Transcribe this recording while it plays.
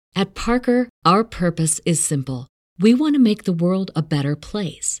At Parker, our purpose is simple. We want to make the world a better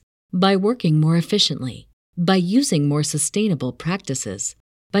place by working more efficiently, by using more sustainable practices,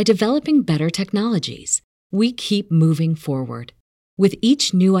 by developing better technologies. We keep moving forward. With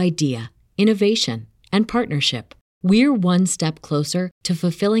each new idea, innovation, and partnership, we're one step closer to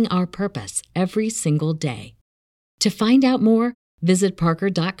fulfilling our purpose every single day. To find out more, visit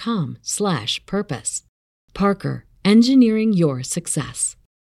parker.com/purpose. Parker, engineering your success.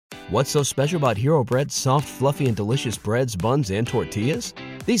 What's so special about Hero Bread's soft, fluffy, and delicious breads, buns, and tortillas?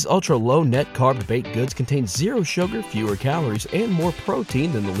 These ultra-low net-carb baked goods contain zero sugar, fewer calories, and more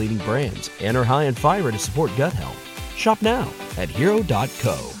protein than the leading brands, and are high in fiber to support gut health. Shop now at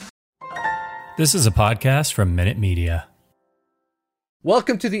hero.co. This is a podcast from Minute Media.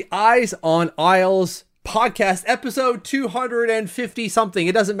 Welcome to the Eyes on Isles podcast, episode 250 something.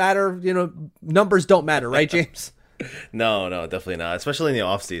 It doesn't matter, numbers don't matter, right, James? No, definitely not. Especially in the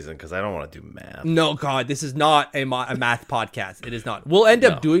off season, because I don't want to do math. No, God, this is not a math podcast. It is not. We'll end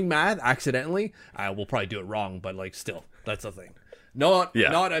up doing math accidentally. We'll probably do it wrong, but still, that's the thing. Not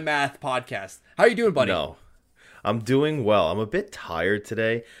a math podcast. How are you doing, buddy? No, I'm doing well. I'm a bit tired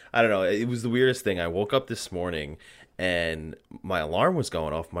today. I don't know. It was the weirdest thing. I woke up this morning and my alarm was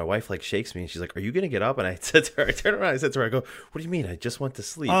going off. My wife shakes me and she's like, "Are you gonna get up?" And I said to her, I turned around, I said to her, I go, "What do you mean? I just went to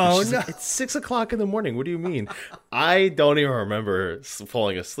sleep." Oh, no. Like, it's 6 o'clock in the morning. What do you mean? I don't even remember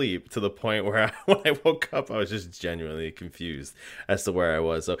falling asleep, to the point where when I woke up, I was just genuinely confused as to where I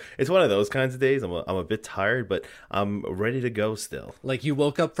was. So it's one of those kinds of days. I'm a bit tired, but I'm ready to go still. Like you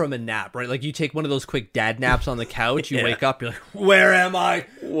woke up from a nap, right? Like you take one of those quick dad naps on the couch. You wake up, you're like, "Where am I?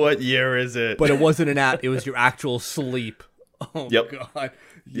 What year is it?" But it wasn't a nap. It was your actual sleep. Oh, yep. God.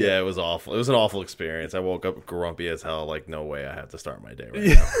 Yeah, it was awful. It was an awful experience. I woke up grumpy as hell. Like, no way I have to start my day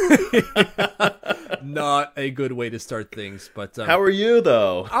right now. Not a good way to start things. But how are you,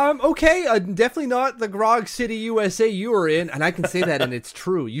 though? Okay. Definitely not the Grog City, USA you were in. And I can say that, and it's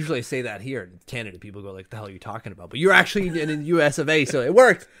true. Usually I say that here in Canada. People go like, "The hell are you talking about?" But you're actually in the US of A, so it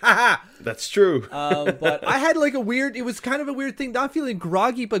worked. That's true. But I had it was kind of a weird thing, not feeling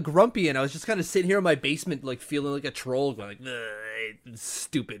groggy, but grumpy. And I was just kind of sitting here in my basement, feeling like a troll, going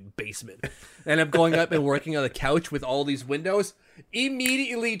stupid basement. And I'm going up and working on the couch with all these windows.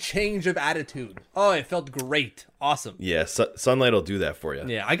 Immediately change of attitude. Oh, it felt great. Awesome. Yeah, sunlight will do that for you.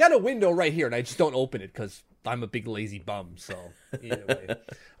 Yeah, I got a window right here, and I just don't open it because I'm a big lazy bum. So either way.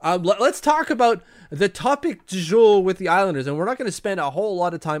 Let's talk about the topic du jour with the Islanders. And we're not going to spend a whole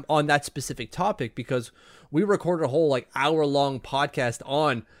lot of time on that specific topic because we recorded a whole hour-long podcast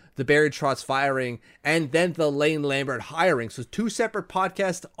on the Barry Trotz firing and then the Lane Lambert hiring. So two separate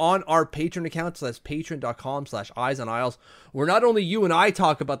podcasts on our Patreon account. So that's patreon.com/eyesoniles, where not only you and I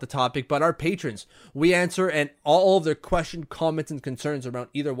talk about the topic, but our patrons, we answer and all of their questions, comments, and concerns around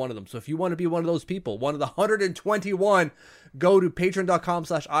either one of them. So if you want to be one of those people, one of the 121, go to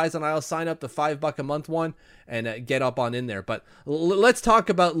patreon.com/eyesoniles, sign up the $5 a month one, and get up on in there. But let's talk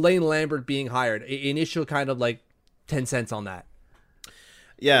about Lane Lambert being hired. Initial kind of 10 cents on that.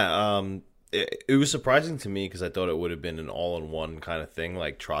 Yeah, it was surprising to me because I thought it would have been an all-in-one kind of thing,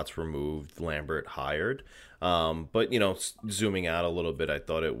 like Trotz removed, Lambert hired. But, zooming out a little bit, I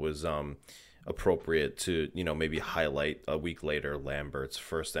thought it was appropriate to, maybe highlight a week later Lambert's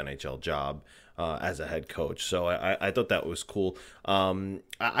first NHL job as a head coach. So I thought that was cool.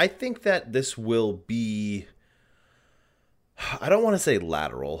 I think that this will be, I don't want to say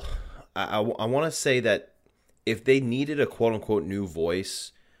lateral. I want to say that if they needed a quote-unquote new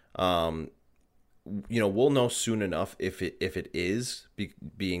voice, we'll know soon enough if it is,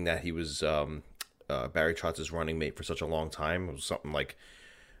 being that he was Barry Trotz's running mate for such a long time. It was something like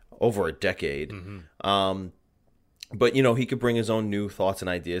over a decade. Mm-hmm. But, he could bring his own new thoughts and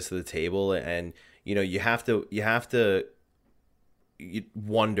ideas to the table. And, you have to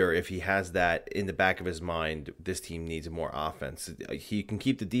wonder if he has that in the back of his mind. This team needs more offense. He can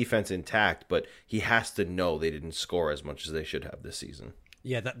keep the defense intact, but he has to know they didn't score as much as they should have this season.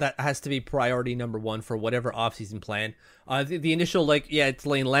 Yeah, that has to be priority number one for whatever offseason plan. The initial, it's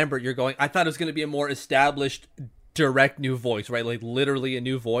Lane Lambert. You're going, I thought it was going to be a more established, direct new voice, right? Literally a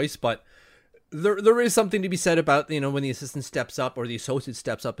new voice, but there is something to be said about, when the assistant steps up, or the associate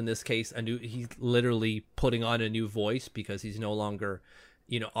steps up in this case, he's literally putting on a new voice because he's no longer,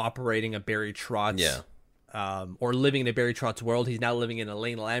 operating a Barry Trotz, or living in a Barry Trotz world. He's now living in a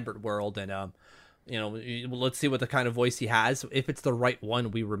Lane Lambert world, and let's see what the kind of voice he has. If it's the right one,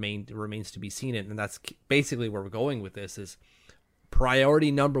 remains to be seen. And that's basically where we're going with this. Is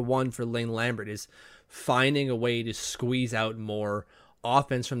priority number one for Lane Lambert is finding a way to squeeze out more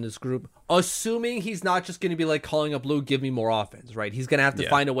offense from this group, assuming he's not just going to be like calling up Lou, give me more offense, right? He's going to have to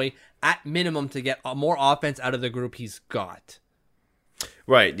find a way at minimum to get more offense out of the group he's got.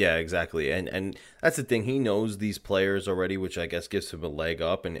 Right, yeah, exactly. And that's the thing. He knows these players already, which I guess gives him a leg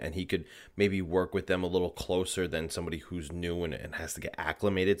up, and he could maybe work with them a little closer than somebody who's new and has to get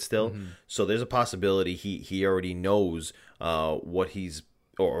acclimated still. So there's a possibility he already knows what he's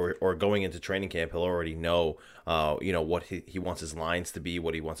or going into training camp, he'll already know what he wants his lines to be,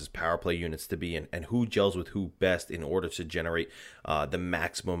 what he wants his power play units to be, and who gels with who best in order to generate the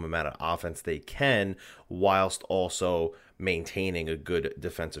maximum amount of offense they can, whilst also maintaining a good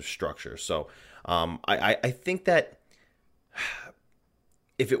defensive structure. So I think that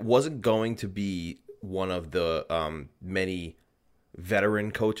if it wasn't going to be one of the many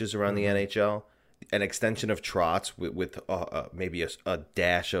veteran coaches around the NHL, an extension of Trotz with maybe a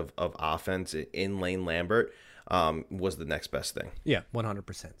dash of offense in Lane Lambert was the next best thing. Yeah,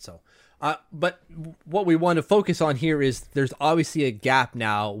 100%. So, but what we want to focus on here is there's obviously a gap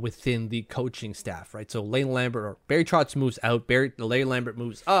now within the coaching staff, right? So Lane Lambert or Barry Trotz moves out, Lane Lambert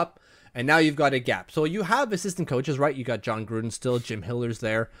moves up, and now you've got a gap. So you have assistant coaches, right? You got John Gruden still, Jim Hiller's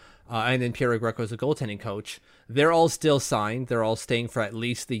there, and then Pierre Greco is a goaltending coach. They're all still signed. They're all staying for at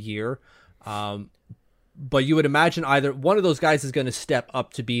least the year. But you would imagine either one of those guys is going to step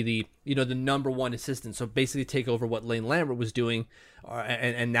up to be the number one assistant. So basically take over what Lane Lambert was doing.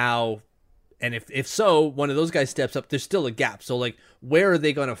 And if so, one of those guys steps up, there's still a gap. So like, where are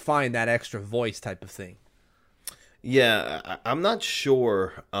they going to find that extra voice type of thing? Yeah, I'm not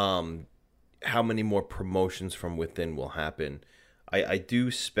sure how many more promotions from within will happen. I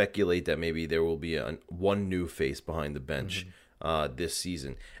do speculate that maybe there will be one new face behind the bench this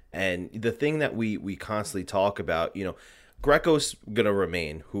season. And the thing that we constantly talk about, Greco's going to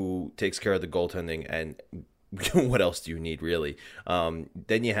remain, who takes care of the goaltending, and what else do you need, really?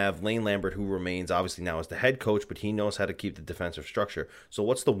 Then you have Lane Lambert, who remains, obviously, now as the head coach, but he knows how to keep the defensive structure. So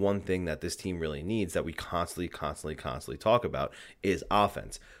what's the one thing that this team really needs that we constantly talk about is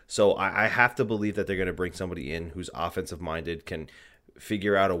offense. So I have to believe that they're going to bring somebody in who's offensive-minded, can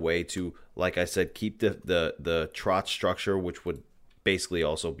figure out a way to, like I said, keep the Trotz structure, which would basically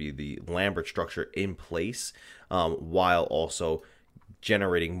also be the Lambert structure in place, while also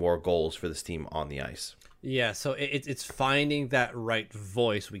generating more goals for this team on the ice. Yeah, so it's finding that right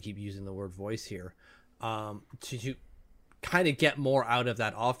voice. We keep using the word voice here, to kind of get more out of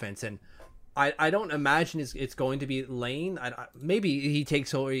that offense. And I don't imagine it's going to be Lane. Maybe he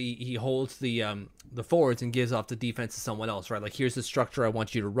takes over, he holds the forwards and gives off the defense to someone else, right? Like, here's the structure I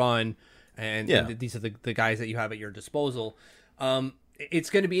want you to run, and these are the guys that you have at your disposal.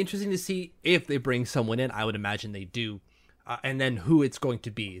 It's going to be interesting to see if they bring someone in. I would imagine they do. And then who it's going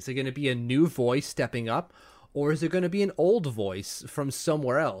to be. Is it going to be a new voice stepping up, or is it going to be an old voice from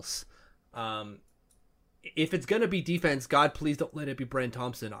somewhere else? If it's going to be defense, God, please don't let it be Brent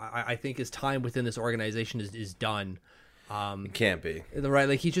Thompson. I think his time within this organization is done. It can't be. Right,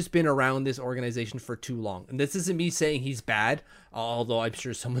 like, he's just been around this organization for too long. And this isn't me saying he's bad, although I'm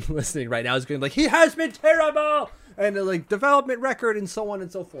sure someone listening right now is going like, he has been terrible, and like development record and so on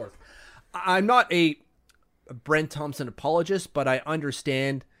and so forth. I'm not a Brent Thompson apologist, but I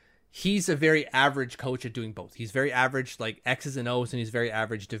understand he's a very average coach at doing both. He's very average, like X's and O's, and he's very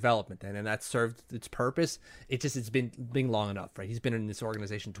average development. And that served its purpose. It's been long enough, right? He's been in this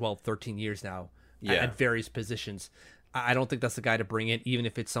organization 12, 13 years now at various positions. I don't think that's the guy to bring in, even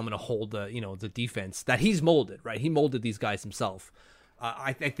if it's someone to hold the defense that he's molded, right? He molded these guys himself.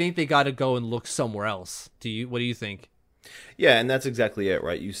 I think they got to go and look somewhere else. What do you think? Yeah, and that's exactly it,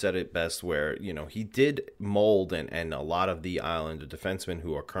 right? You said it best, where, he did mold, and a lot of the Islander defensemen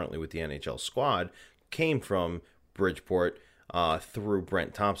who are currently with the NHL squad came from Bridgeport through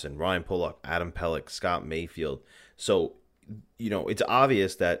Brent Thompson, Ryan Pulock, Adam Pelech, Scott Mayfield. So, it's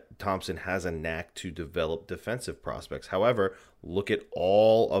obvious that Thompson has a knack to develop defensive prospects. However, look at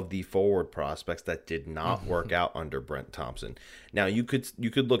all of the forward prospects that did not work out under Brent Thompson. Now, you could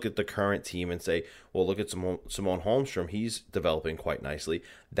look at the current team and say, well, look at Simone Holmstrom. He's developing quite nicely.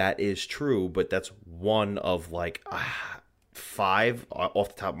 That is true, but that's one of like 5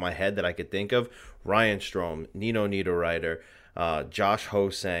 off the top of my head that I could think of. Ryan Strome, Nino Niederreiter, Josh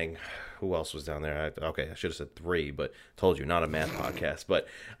Ho-Sang. Who else was down there? I should have said 3, but told you, not a math podcast. But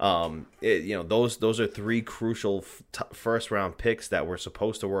those are 3 crucial first round picks that were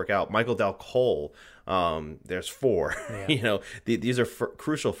supposed to work out. Michael Dal Cole, there's 4. Yeah. These are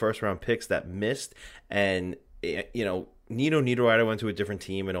crucial first round picks that missed, and Nino Niederreiter went to a different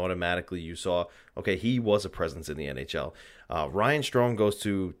team, and automatically you saw, okay, he was a presence in the NHL. Ryan Strome goes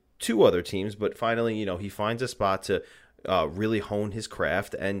to 2 other teams, but finally, he finds a spot to really hone his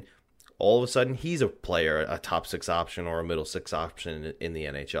craft, and all of a sudden he's a player, a top 6 option or a middle 6 option in the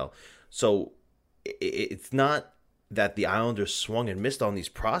NHL. So it's not that the Islanders swung and missed on these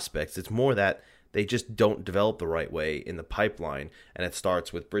prospects. It's more that they just don't develop the right way in the pipeline, and it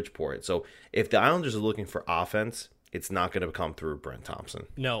starts with Bridgeport. So if the Islanders are looking for offense, it's not going to come through Brent Thompson.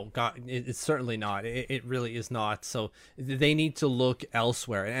 No, God, it's certainly not. It really is not. So they need to look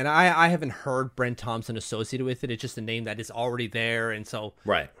elsewhere. And I haven't heard Brent Thompson associated with it. It's just a name that is already there. And so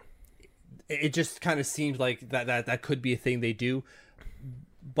Right. It just kind of seems like that could be a thing they do.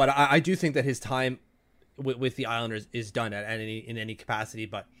 But I do think that his time with the Islanders is done in any capacity.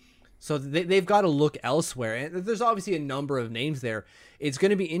 But so they've got to look elsewhere. And there's obviously a number of names there. It's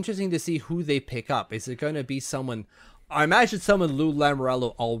going to be interesting to see who they pick up. Is it going to be someone? I imagine someone Lou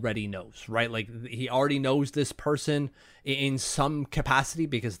Lamoriello already knows, right? Like he already knows this person in some capacity,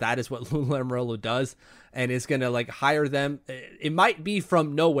 because that is what Lou Lamoriello does, and is going to like hire them. It might be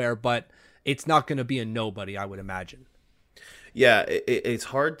from nowhere, but it's not going to be a nobody, I would imagine. Yeah, it's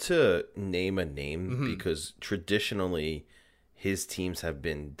hard to name a name because traditionally his teams have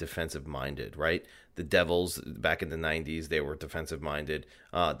been defensive minded, right? The Devils back in the 90s, they were defensive minded.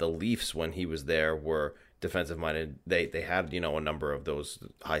 The Leafs, when he was there, were defensive minded. They had, a number of those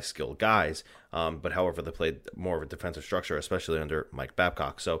high skilled guys, but however, they played more of a defensive structure, especially under Mike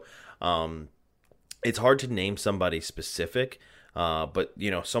Babcock. So it's hard to name somebody specific. But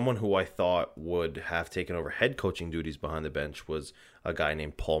someone who I thought would have taken over head coaching duties behind the bench was a guy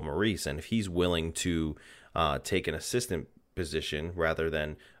named Paul Maurice, and if he's willing to take an assistant position rather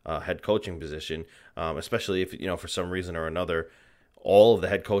than a head coaching position, especially if for some reason or another all of the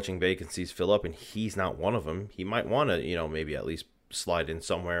head coaching vacancies fill up and he's not one of them, he might want to maybe at least slide in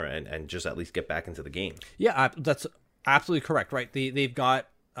somewhere and just at least get back into the game. Yeah, that's absolutely correct, right? They've got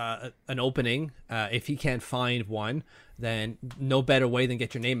an opening. If he can't find one, then no better way than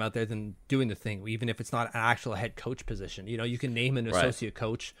get your name out there than doing the thing, even if it's not an actual head coach position. You can name an associate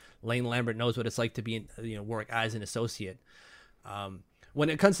coach. Lane Lambert knows what it's like to be work as an associate. When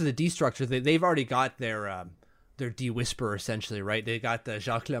it comes to the D structure, they've already got their D whisperer essentially, right? They got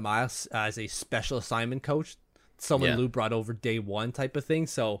Jacques Lemaire as a special assignment coach, someone Lou brought over day one type of thing.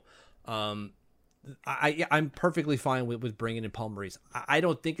 So I'm perfectly fine with bringing in Paul Maurice. I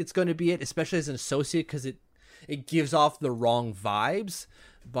don't think it's going to be it, especially as an associate, because it gives off the wrong vibes.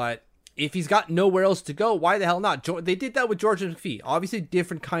 But if he's got nowhere else to go, why the hell not? They did that with George McPhee. Obviously,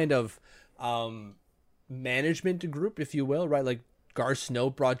 different kind of management group, if you will, right? Like Gar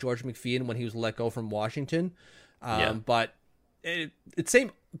Snow brought George McPhee in when he was let go from Washington. But it's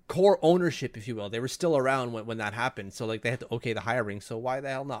same core ownership, if you will. They were still around when that happened, so like they had to okay the hiring. So why the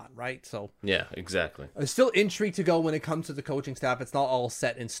hell not, right? So yeah, exactly. There's still intrigue to go when it comes to the coaching staff. It's not all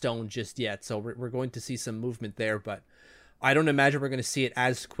set in stone just yet, so we're going to see some movement there, but I don't imagine we're going to see it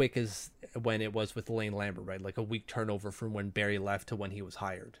as quick as when it was with Lane Lambert, right? Like a week turnover from when Barry left to when he was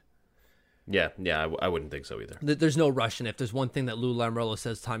hired. Yeah, I wouldn't think so either. There's no rush, and if there's one thing that Lou Lamoriello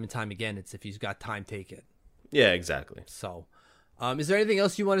says time and time again, it's if he's got time, take it. Yeah, exactly. So, is there anything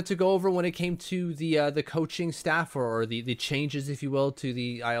else you wanted to go over when it came to the coaching staff or the changes, if you will, to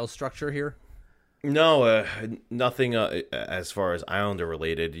the IL structure here? No, nothing as far as Islander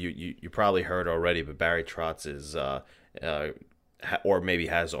related. You probably heard already, but Barry Trotz is, or maybe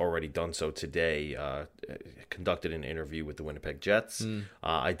has already done so today, conducted an interview with the Winnipeg Jets.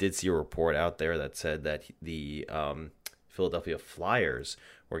 I did see a report out there that said that the Philadelphia Flyers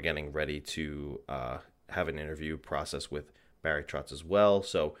were getting ready to have an interview process with Barry Trotz as well.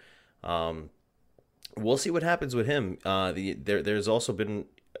 So we'll see what happens with him. There's also been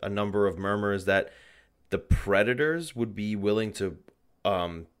a number of murmurs that the Predators would be willing to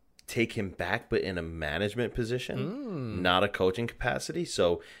take him back, but in a management position, not a coaching capacity.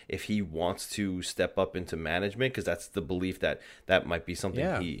 So if he wants to step up into management, because that's the belief that might be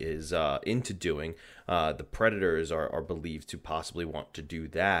something he is into doing, the Predators are believed to possibly want to do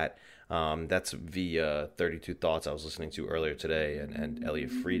that. That's via 32 Thoughts I was listening to earlier today, and Elliot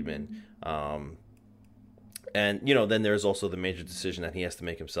Friedman. And, then there's also the major decision that he has to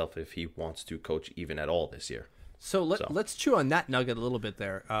make himself if he wants to coach even at all this year. So let's chew on that nugget a little bit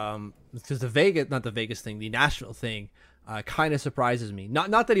there, because the Nashville thing kind of surprises me.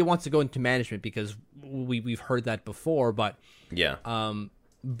 Not that he wants to go into management, because we've heard that before, but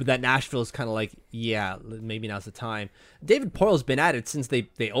but that Nashville is kind of like, maybe now's the time. David Poile's been at it since they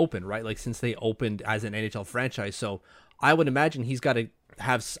opened, right? Like since they opened as an NHL franchise. So I would imagine he's got to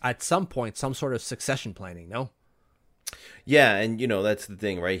have at some point some sort of succession planning, no? Yeah, and that's the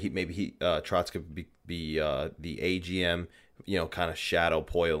thing, right? Trotz could be the AGM kind of shadow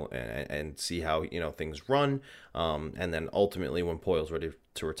Poyle and see how, things run. And then ultimately when Poyle's ready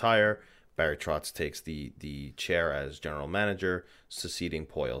to retire, Barry Trotz takes the chair as general manager, succeeding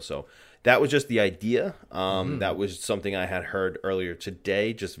Poyle. So that was just the idea. That was something I had heard earlier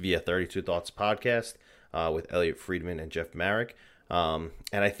today, just via 32 Thoughts podcast with Elliot Friedman and Jeff Marek. And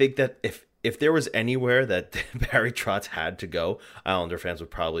I think that if there was anywhere that Barry Trotz had to go, Islander fans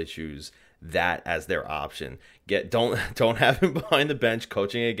would probably choose that as their option. Don't have him behind the bench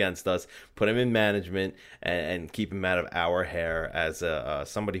coaching against us. Put him in management and keep him out of our hair as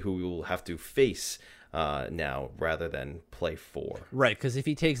somebody who we will have to face now rather than play for. Right, because if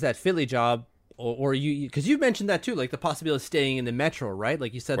he takes that Philly job, or you, because you mentioned that too, like the possibility of staying in the Metro, right?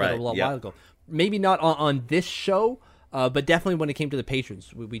 Like you said that a while ago. Maybe not on this show, but definitely when it came to the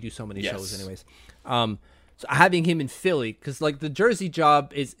Patrons. We do so many shows anyways. So having him in Philly, because like the Jersey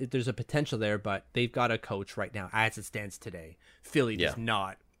job there's a potential there, but they've got a coach right now as it stands today. Philly does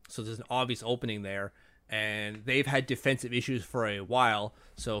not. So there's an obvious opening there, and they've had defensive issues for a while.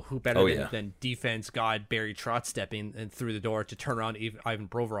 So who better than defense god Barry Trotz stepping and through the door to turn around Ivan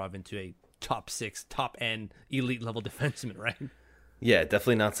Provorov into a top 6, top end elite level defenseman, right? Yeah,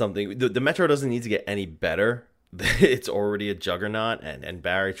 definitely not something. The Metro doesn't need to get any better. It's already a juggernaut, and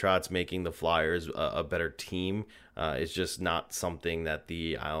Barry Trotz making the Flyers a better team is just not something that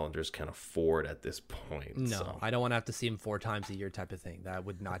the Islanders can afford at this point. No, so. I don't want to have to see him 4 times a year type of thing. That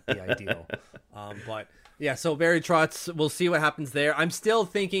would not be ideal. But yeah, so Barry Trotz, we'll see what happens there. I'm still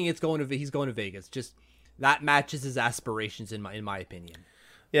thinking he's going to Vegas. Just that matches his aspirations in my opinion.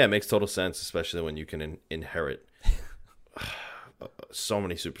 Yeah, it makes total sense, especially when you can inherit so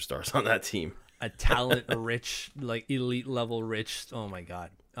many superstars on that team. A talent rich, like elite level rich. Oh my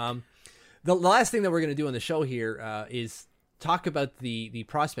God. The last thing that we're going to do on the show here is talk about the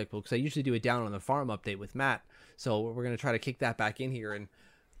prospect pool, because I usually do a down on the farm update with Matt. So we're going to try to kick that back in here. And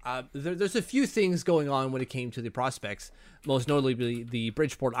there's a few things going on when it came to the prospects. Most notably, the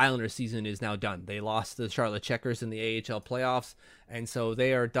Bridgeport Islanders season is now done. They lost the Charlotte Checkers in the AHL playoffs, and so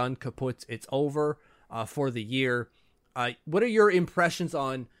they are done kaput. It's over for the year. What are your impressions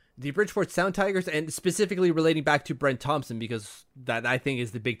on the Bridgeport Sound Tigers, and specifically relating back to Brent Thompson, because that I think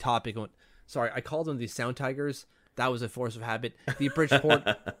is the big topic. Sorry, I called them the Sound Tigers. That was a force of habit. The Bridgeport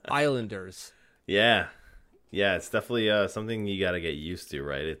Islanders. Yeah, it's definitely something you got to get used to,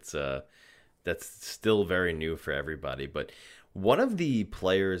 right? It's that's still very new for everybody. But one of the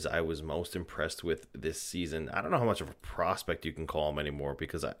players I was most impressed with this season, I don't know how much of a prospect you can call him anymore,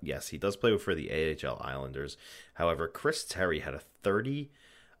 because yes, he does play for the AHL Islanders. However, Chris Terry had a 30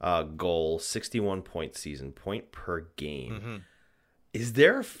 goal, 61-point season, point per game. Mm-hmm. Is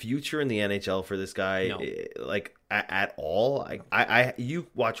there a future in the NHL for this guy? No. Like at all? I you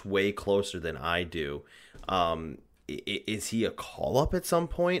watch way closer than I do. Is he a call up at some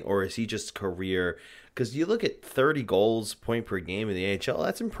point, or is he just career? Because you look at 30 goals, point per game in the AHL,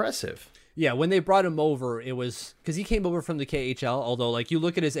 that's impressive. Yeah, when they brought him over, it was because he came over from the KHL. Although, like, you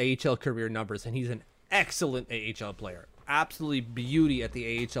look at his AHL career numbers, and he's an excellent AHL player. Absolutely beauty at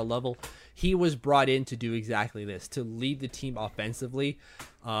the AHL level. He was brought in to do exactly this, to lead the team offensively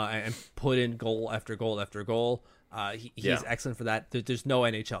and put in goal after goal after goal. He's excellent for that. There's no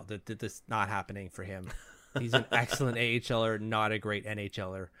NHL. That's not happening for him. He's an excellent AHLer, not a great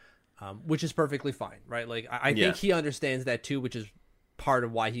NHLer, which is perfectly fine, right? Like I think he understands that too, which is part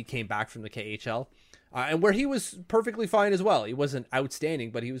of why he came back from the KHL, and where he was perfectly fine as well. He wasn't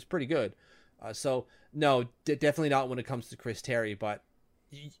outstanding, but he was pretty good. So no, definitely not when it comes to Chris Terry, but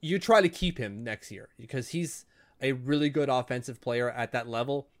you try to keep him next year because he's a really good offensive player at that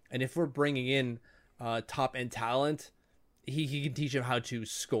level. And if we're bringing in top end talent, he can teach him how to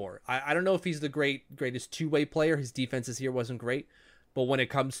score. I don't know if he's the greatest two-way player. His defense this year wasn't great, but when it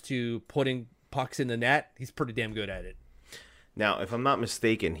comes to putting pucks in the net, he's pretty damn good at it. Now, if I'm not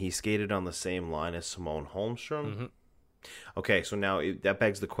mistaken, he skated on the same line as Simone Holmstrom. Mm-hmm. Okay, so now that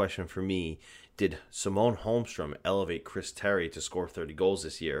begs the question for me. Did Simone Holmstrom elevate Chris Terry to score 30 goals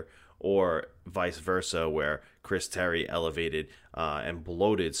this year, or vice versa, where Chris Terry elevated and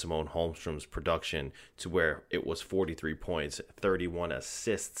bloated Simone Holmstrom's production to where it was 43 points, 31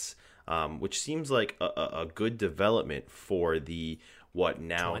 assists, which seems like a good development for the,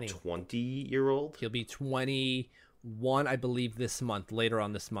 20-year-old? He'll be 21, I believe, later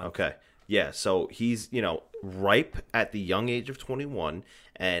on this month. Okay. Yeah, so he's, ripe at the young age of 21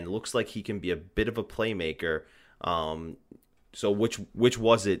 and looks like he can be a bit of a playmaker. So which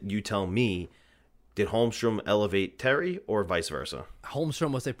was it? You tell me. Did Holmstrom elevate Terry or vice versa?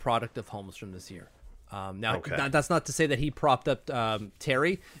 Holmstrom was a product of Holmstrom this year. Now, Okay. that's not to say that he propped up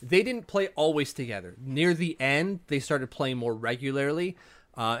Terry. They didn't play always together. Near the end, they started playing more regularly,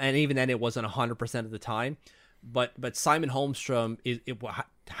 and even then, it wasn't 100% of the time. But Simon Holmstrom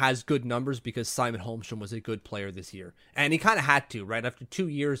has good numbers because Simon Holmstrom was a good player this year, and he kind of had to, right? After 2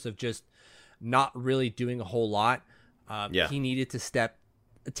 years of just not really doing a whole lot, he needed to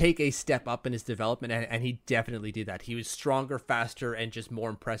take a step up in his development, and he definitely did that. He was stronger, faster, and just more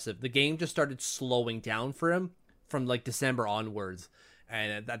impressive. The game just started slowing down for him from like December onwards,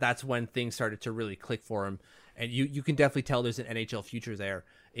 and that's when things started to really click for him. And you can definitely tell there's an NHL future there.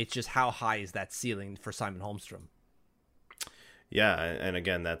 It's just how high is that ceiling for Simon Holmstrom? Yeah, and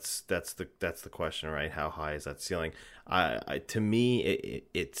again, that's the question, right? How high is that ceiling? To me,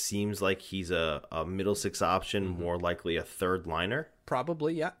 it seems like he's a middle six option, more likely a third liner.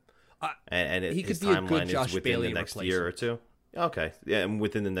 Probably, yeah. And he could his be a good timeline Josh is within Bailey the next replacement. year or two. Okay, yeah, and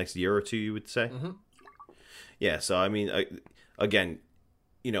within the next year or two, you would say. Mm-hmm. Yeah, so I mean, again,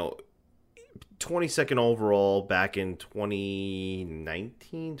 22nd overall back in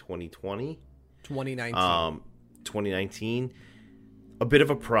 2019, 2020, 2019. A bit of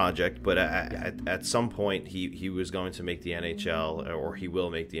a project, but at some point he was going to make the NHL, or he will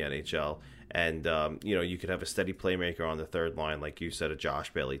make the NHL. And, you could have a steady playmaker on the third line, like you said, a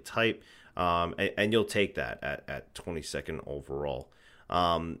Josh Bailey type. And you'll take that at 22nd overall.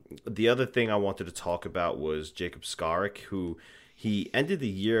 The other thing I wanted to talk about was Jacob Skarek, who he ended the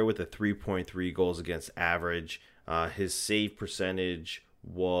year with a 3.3 goals against average. His save percentage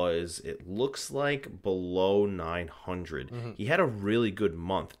was, it looks like, below 900. Mm-hmm. He had a really good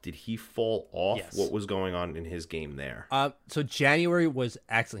month. Did he fall off? Yes. What was going on in his game there? So January was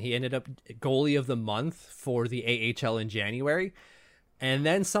excellent. He ended up goalie of the month for the AHL in January. And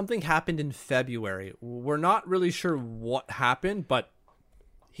then something happened in February. We're not really sure what happened, but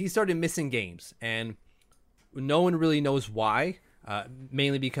he started missing games. And no one really knows why.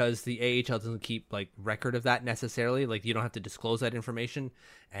 Mainly because the AHL doesn't keep like record of that necessarily. Like, you don't have to disclose that information,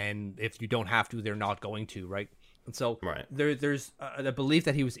 and if you don't have to, they're not going to, right? And so there's a belief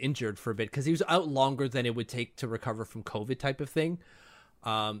that he was injured for a bit because he was out longer than it would take to recover from COVID type of thing.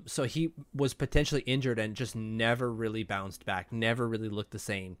 So he was potentially injured and just never really bounced back, never really looked the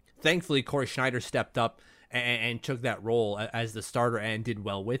same. Thankfully, Corey Schneider stepped up and took that role as the starter and did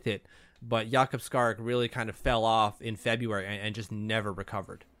well with it. But Jakob Skarek really kind of fell off in February and just never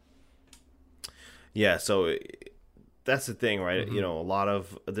recovered. Yeah, so that's the thing, right?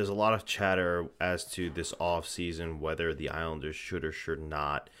 Mm-hmm. There's a lot of chatter as to this off season, whether the Islanders should or should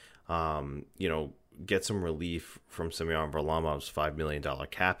not, get some relief from Semyon Varlamov's $5 million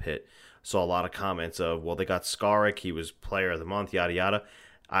cap hit. Saw a lot of comments of, well, they got Skarek, he was player of the month, yada yada.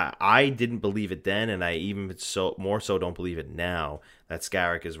 I didn't believe it then, and I even more so don't believe it now that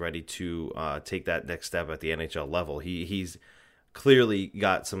Skarek is ready to take that next step at the NHL level. He's clearly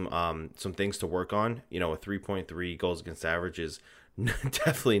got some things to work on. A 3.3 goals against average is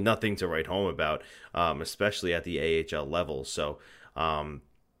definitely nothing to write home about, especially at the AHL level. So,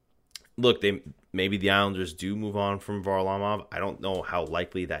 look, maybe the Islanders do move on from Varlamov. I don't know how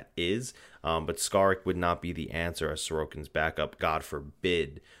likely that is, but Skarek would not be the answer as Sorokin's backup. God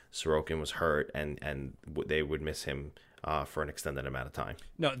forbid Sorokin was hurt and they would miss him for an extended amount of time.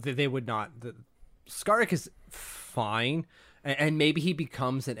 No, they would not. Skarek is fine, and maybe he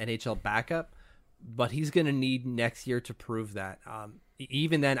becomes an NHL backup, but he's going to need next year to prove that.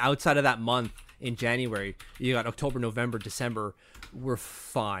 Even then, outside of that month in January, you got October, November, December, we're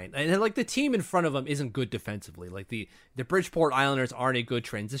fine. And like, the team in front of them isn't good defensively. Like, the Bridgeport Islanders aren't a good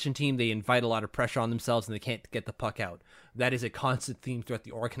transition team. They invite a lot of pressure on themselves and they can't get the puck out. That is a constant theme throughout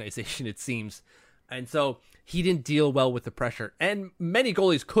the organization, it seems. And so he didn't deal well with the pressure, and many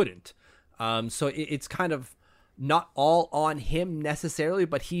goalies couldn't. So it's kind of not all on him necessarily,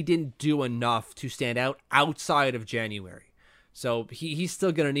 but he didn't do enough to stand out outside of January. So he's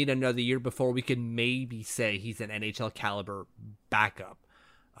still going to need another year before we can maybe say he's an NHL caliber backup.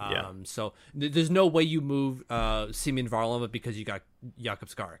 So there's no way you move Semyon Varlamov because you got Jakob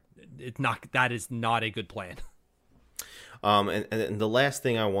Skarek. That is not a good plan. And the last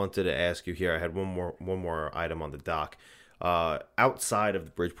thing I wanted to ask you here, I had one more item on the dock. Outside of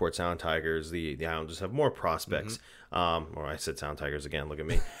the Bridgeport Sound Tigers, the Islanders have more prospects. Mm-hmm. Or I said Sound Tigers again. Look at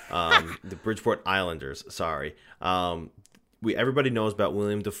me. The Bridgeport Islanders. Sorry. Everybody knows about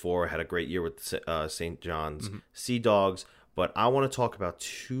William Dufour. Had a great year with St. John's Sea Dogs. But I want to talk about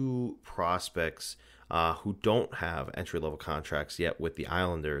two prospects who don't have entry-level contracts yet with the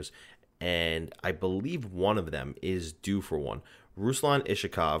Islanders. And I believe one of them is due for one. Ruslan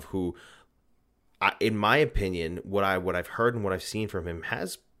Ishakov, who, in my opinion, what I've heard and what I've seen from him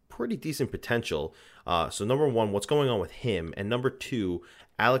has pretty decent potential. So number one, what's going on with him? And number two,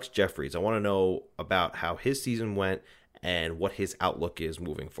 Alex Jeffries. I want to know about how his season went and what his outlook is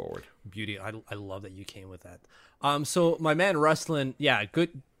moving forward. Beauty. I love that you came with that. So my man Rustlin, yeah,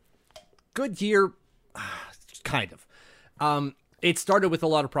 good year, kind of. It started with a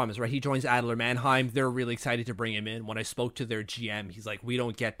lot of promise, right? He joins Adler Mannheim. They're really excited to bring him in. When I spoke to their GM, he's like, we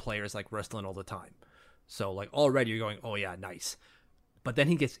don't get players like Rustlin all the time. So like already you're going, oh yeah, nice. But then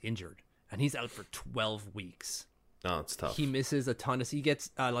he gets injured and he's out for 12 weeks. Oh, it's tough. He misses a ton he gets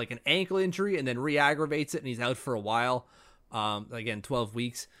like an ankle injury and then re-aggravates it and he's out for a while. Again, 12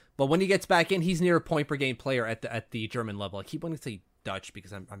 weeks. But when he gets back in, he's near a point per game player at the German level. I keep wanting to say Dutch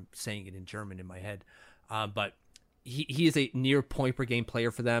because I'm saying it in German in my head. But he is a near point per game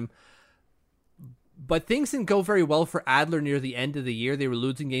player for them. But things didn't go very well for Adler near the end of the year. They were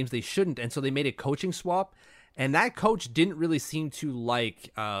losing games they shouldn't, and so they made a coaching swap. And that coach didn't really seem to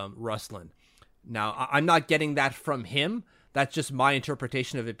like Rustlin. Now, I'm not getting that from him. That's just my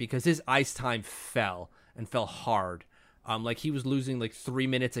interpretation of it because his ice time fell hard. Like he was losing like 3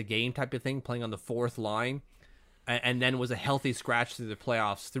 minutes a game type of thing, playing on the fourth line, and then was a healthy scratch through the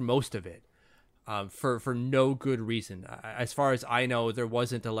playoffs through most of it. For no good reason. As far as I know, there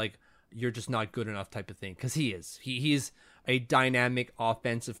wasn't a like, you're just not good enough type of thing. Because he is. He's a dynamic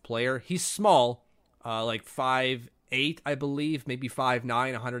offensive player. He's small, like 5'8", I believe, maybe 5'9",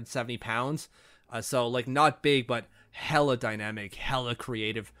 170 pounds. So like not big, but hella dynamic, hella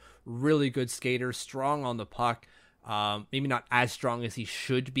creative, really good skater, strong on the puck. Maybe not as strong as he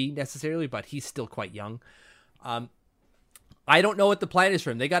should be necessarily, but he's still quite young. I don't know what the plan is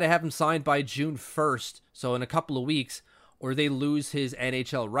for him. They got to have him signed by June 1st, so in a couple of weeks, or they lose his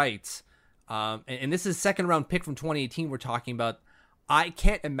NHL rights. And this is second round pick from 2018 we're talking about. I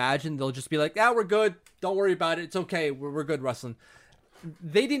can't imagine they'll just be like, we're good. Don't worry about it. It's okay. We're good, Rustlin.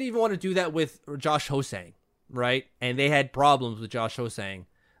 They didn't even want to do that with Josh Ho-Sang, right? And they had problems with Josh Ho-Sang.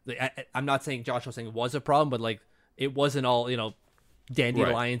 I'm not saying Josh Ho-Sang was a problem, but like it wasn't all,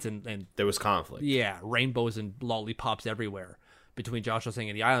 dandelions right. and there was conflict. Yeah, rainbows and lollipops everywhere between Josh Ho-Sang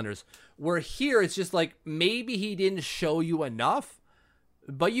and the Islanders. Where here it's just like maybe he didn't show you enough,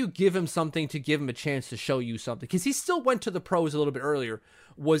 but you give him something to give him a chance to show you something. Because he still went to the pros a little bit earlier,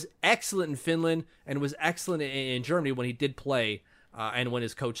 was excellent in Finland, and was excellent in Germany when he did play, and when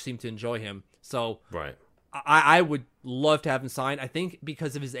his coach seemed to enjoy him. So right. I would love to have him signed. I think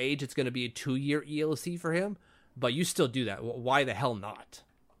because of his age, it's going to be a 2-year ELC for him. But you still do that. Why the hell not?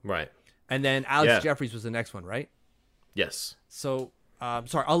 Right. And then Alex Jeffries was the next one, right? Yes. So,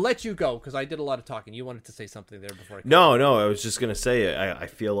 sorry, I'll let you go because I did a lot of talking. You wanted to say something there before I No, I was just going to say, I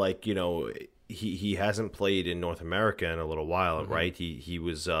feel like, he hasn't played in North America in a little while, mm-hmm. right? He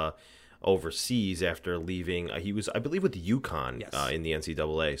was overseas after leaving. He was, I believe, with UConn yes. In the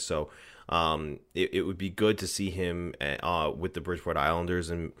NCAA. So it would be good to see him with the Bridgeport Islanders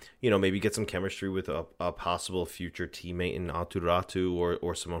and, maybe get some chemistry with a possible future teammate in Aatu Räty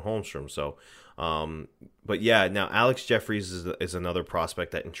or Simon Holmstrom. So, but yeah, now Alex Jeffries is another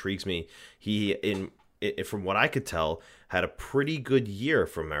prospect that intrigues me. He, from what I could tell, had a pretty good year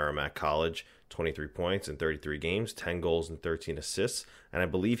from Merrimack College. 23 points in 33 games, 10 goals and 13 assists, and I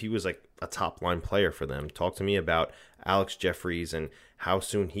believe he was like a top-line player for them. Talk to me about Alex Jeffries and how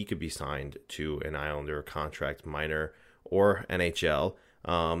soon he could be signed to an Islander contract, minor or NHL,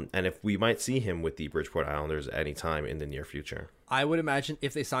 and if we might see him with the Bridgeport Islanders anytime in the near future. I would imagine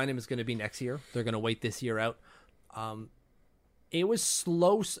if they sign him, it's going to be next year. They're going to wait this year out. It was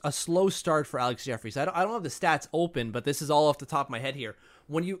a slow start for Alex Jeffries. I don't have the stats open, but this is all off the top of my head here.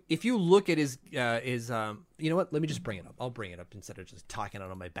 If you look at his you know what? Let me just bring it up. I'll bring it up instead of just talking out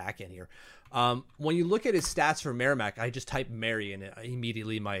on my back end here. When you look at his stats for Merrimack, I just type Mary and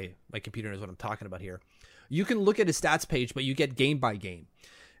immediately my computer knows what I'm talking about here. You can look at his stats page, but you get game by game.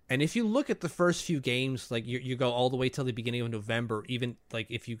 And if you look at the first few games, like you go all the way till the beginning of November, even like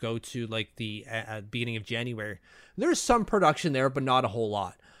if you go to like the beginning of January, there's some production there, but not a whole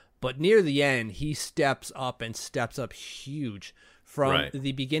lot. But near the end, he steps up huge. From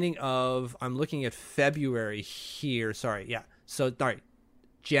the beginning of, I'm looking at February here. Sorry, yeah. So, all right,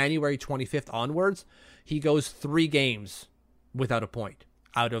 January 25th onwards, he goes 3 games without a point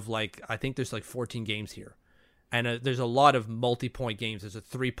out of I think there's 14 games here. And there's a lot of multi-point games. There's a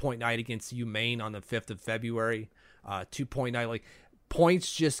 3-point night against UMaine on the 5th of February, 2-point night.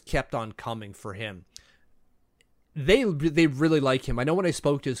 Points just kept on coming for him. They really like him. I know when I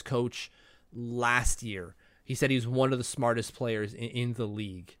spoke to his coach last year, he said he's one of the smartest players in the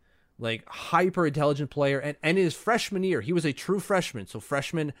league. Hyper intelligent player. And in his freshman year, he was a true freshman. So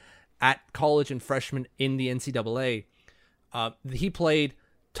freshman at college and freshman in the NCAA. He played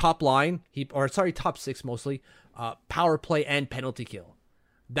top line, top six mostly, power play and penalty kill.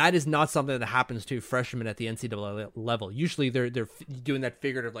 That is not something that happens to freshmen at the NCAA level. Usually they're doing that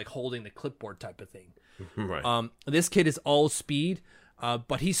figurative, like holding the clipboard type of thing. Right. This kid is all speed,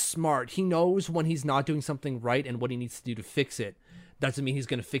 but he's smart. He knows when he's not doing something right and what he needs to do to fix it. Doesn't mean he's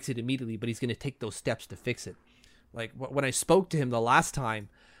going to fix it immediately, but he's going to take those steps to fix it. Like when I spoke to him the last time,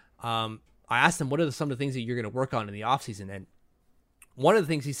 I asked him, what are some of the things that you're going to work on in the offseason? And one of the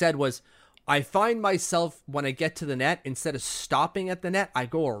things he said was, I find myself when I get to the net, instead of stopping at the net, I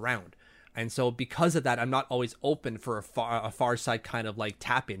go around. And so because of that, I'm not always open for a far side kind of like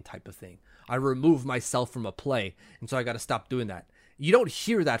tap in type of thing. I remove myself from a play. And so I got to stop doing that. You don't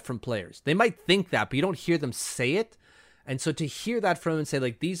hear that from players. They might think that, but you don't hear them say it. And so to hear that from him and say,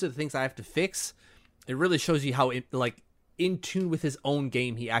 like, these are the things I have to fix, it really shows you how in tune with his own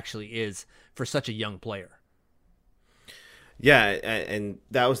game he actually is for such a young player. Yeah, and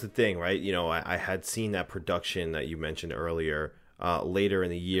that was the thing, right? You know, I had seen that production that you mentioned earlier later in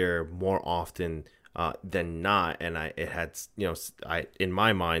the year more often than not, and it had, you know, in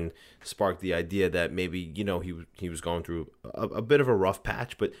my mind sparked the idea that maybe, you know, he was going through a bit of a rough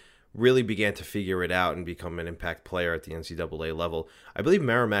patch, but really began to figure it out and become an impact player at the NCAA level. I believe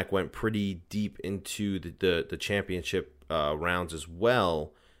Merrimack went pretty deep into the championship rounds as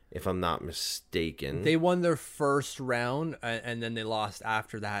well, if I'm not mistaken. They won their first round, and then they lost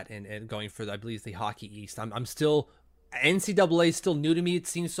after that, and going for, I believe, the Hockey East. I'm still, NCAA is still new to me. It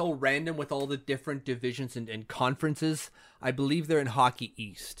seems so random with all the different divisions and conferences. I believe they're in Hockey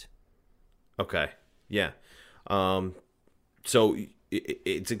East. Okay, yeah. So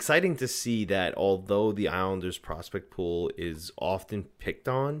it's exciting to see that although the Islanders prospect pool is often picked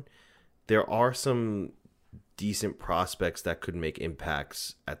on, there are some decent prospects that could make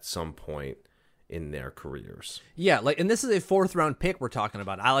impacts at some point in their careers. Yeah, and this is a 4th round pick we're talking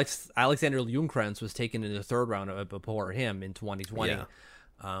about. Alexander Ljungcrantz was taken in the 3rd round before him in 2020,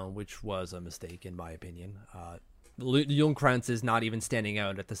 which was a mistake in my opinion. Ljungcrantz is not even standing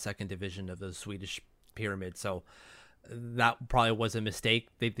out at the 2nd division of the Swedish pyramid, so that probably was a mistake.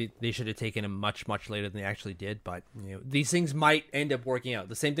 They should have taken him much later than they actually did, but you know, these things might end up working out.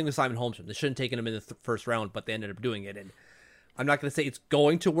 The same thing with Simon Holmstrom. They shouldn't have taken him in the 1st round, but they ended up doing it. And I'm not going to say it's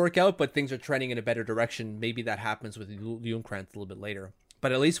going to work out, but things are trending in a better direction. Maybe that happens with Ljungcrantz a little bit later.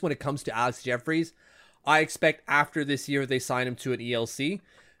 But at least when it comes to Alex Jeffries, I expect after this year they sign him to an ELC,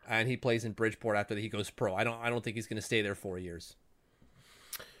 and he plays in Bridgeport after he goes pro. I don't think he's going to stay there 4 years.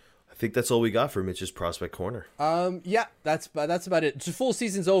 I think that's all we got for Mitch's prospect corner. Yeah, that's about it. The full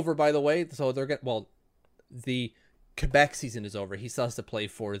season's over, by the way. So the Quebec season is over. He still has to play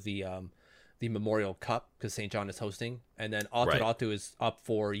for the Memorial Cup because St. John is hosting, and then Aturatu is up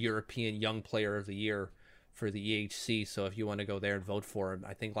for European Young Player of the Year for the EHC. So if you want to go there and vote for him,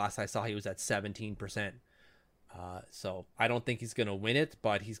 I think last I saw he was at 17%. So I don't think he's going to win it,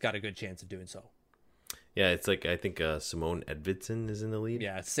 but he's got a good chance of doing so. Yeah, it's like, I think Simone Edvinsson is in the lead.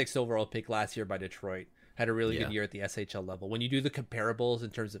 Yeah, 6th overall pick last year by Detroit. Had a really good year at the SHL level. When you do the comparables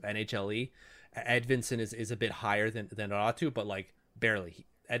in terms of NHLE, Edvinsson is a bit higher than Ratu, but like barely.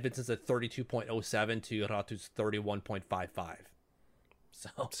 Edvinsson's at 32.07 to Ratu's 31.55. So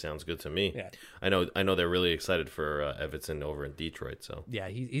sounds good to me. Yeah. I know they're really excited for Edvinsson over in Detroit. So yeah,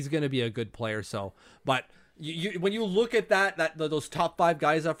 he's going to be a good player. So, but you when you look at those top 5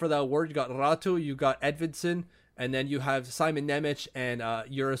 guys up for that award, you got Ratu, you got Edvinsson, and then you have Simon Nemec and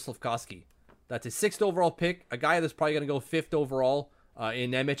Yuri Slafkovsky. That's a 6th overall pick, a guy that's probably going to go 5th overall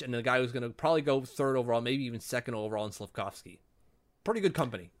in Nemec, and a guy who's going to probably go 3rd overall, maybe even 2nd overall in Slafkovsky. Pretty good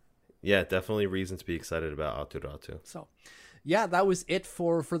company. Yeah, definitely reason to be excited about Aturatu. So, yeah, that was it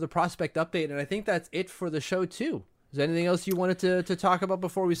for the prospect update, and I think that's it for the show too. Is there anything else you wanted to talk about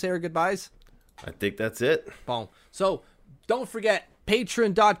before we say our goodbyes? I think that's it. Boom. So don't forget,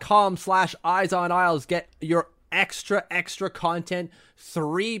 patreon.com/EyesOnIsles. Get your extra content,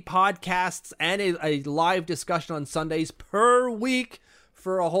 3 podcasts, and a live discussion on Sundays per week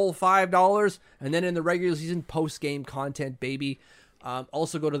for a whole $5. And then in the regular season, post-game content, baby.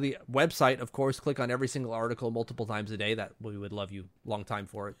 Also go to the website, of course, click on every single article multiple times a day. That we would love you long time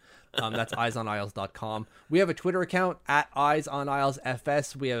for it. That's EyesOnIsles.com. We have a Twitter account at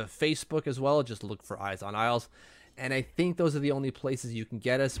EyesOnIslesFS. We have a Facebook as well. Just look for Eyes on Isles. And I think those are the only places you can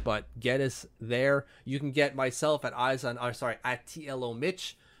get us, but get us there. You can get myself at at TLO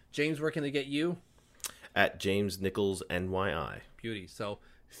Mitch. James, where can they get you? At James Nichols NYI. Beauty. So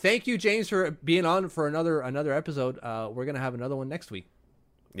thank you, James, for being on for another episode. We're going to have another one next week.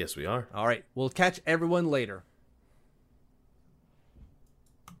 Yes, we are. All right. We'll catch everyone later.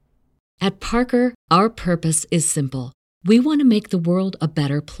 At Parker, our purpose is simple. We want to make the world a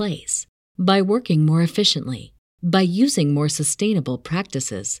better place by working more efficiently, by using more sustainable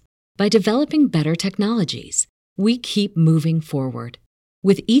practices, by developing better technologies. We keep moving forward.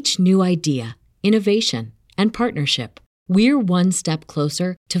 With each new idea, innovation, and partnership, we're one step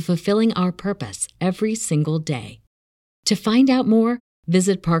closer to fulfilling our purpose every single day. To find out more,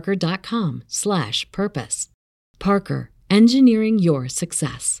 visit parker.com/purpose. Parker, engineering your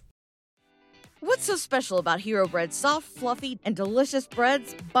success. What's so special about Hero Bread's soft, fluffy, and delicious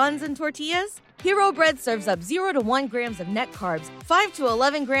breads, buns, and tortillas? Hero Bread serves up 0 to 1 grams of net carbs, 5 to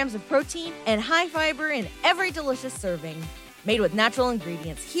 11 grams of protein, and high fiber in every delicious serving. Made with natural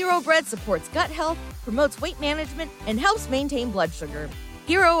ingredients, Hero Bread supports gut health, promotes weight management, and helps maintain blood sugar.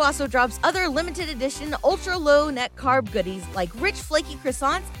 Hero also drops other limited edition ultra-low net carb goodies like rich flaky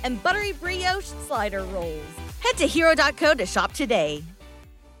croissants and buttery brioche slider rolls. Head to hero.co to shop today.